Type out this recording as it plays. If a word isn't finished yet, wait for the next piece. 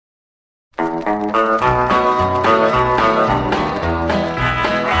I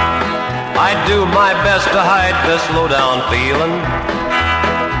do my best to hide this low-down feeling.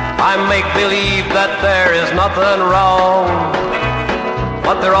 I make believe that there is nothing wrong,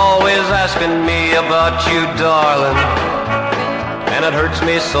 but they're always asking me about you, darling, and it hurts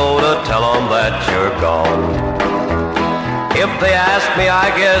me so to tell them that you're gone. If they ask me, I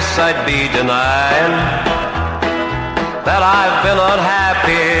guess I'd be denying that I've been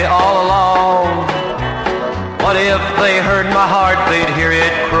unhappy all along. But if they heard my heart, they'd hear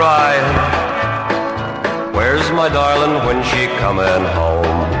it crying, where's my darling when she coming home?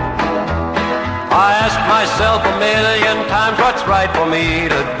 I ask myself a million times what's right for me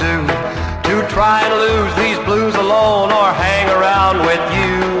to do, to try and lose these blues alone or hang around with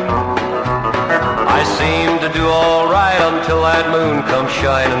you. I seem to do all right until that moon comes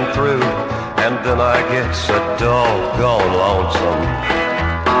shining through, and then I get so doggone lonesome.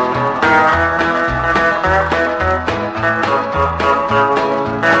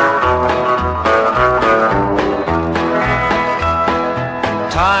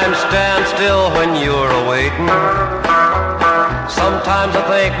 Time stands still when you're awaiting. Sometimes I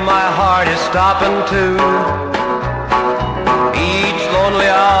think my heart is stopping too. Each lonely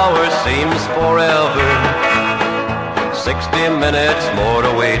hour seems forever, 60 minutes more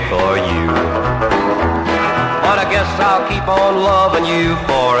to wait for you. But I guess I'll keep on loving you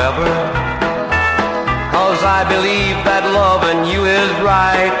forever, 'cause I believe that loving you is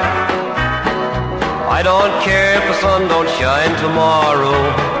right. I don't care if the sun don't shine tomorrow,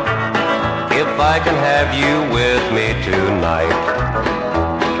 if I can have you with me tonight.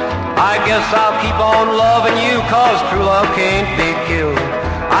 I guess I'll keep on loving you, 'cause true love can't be killed.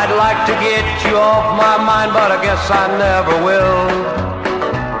 I'd like to get you off my mind, but I guess I never will.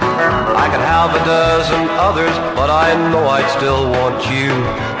 I could have a dozen others, but I know I'd still want you,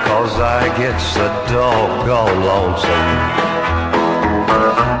 'cause I get so doggone lonesome.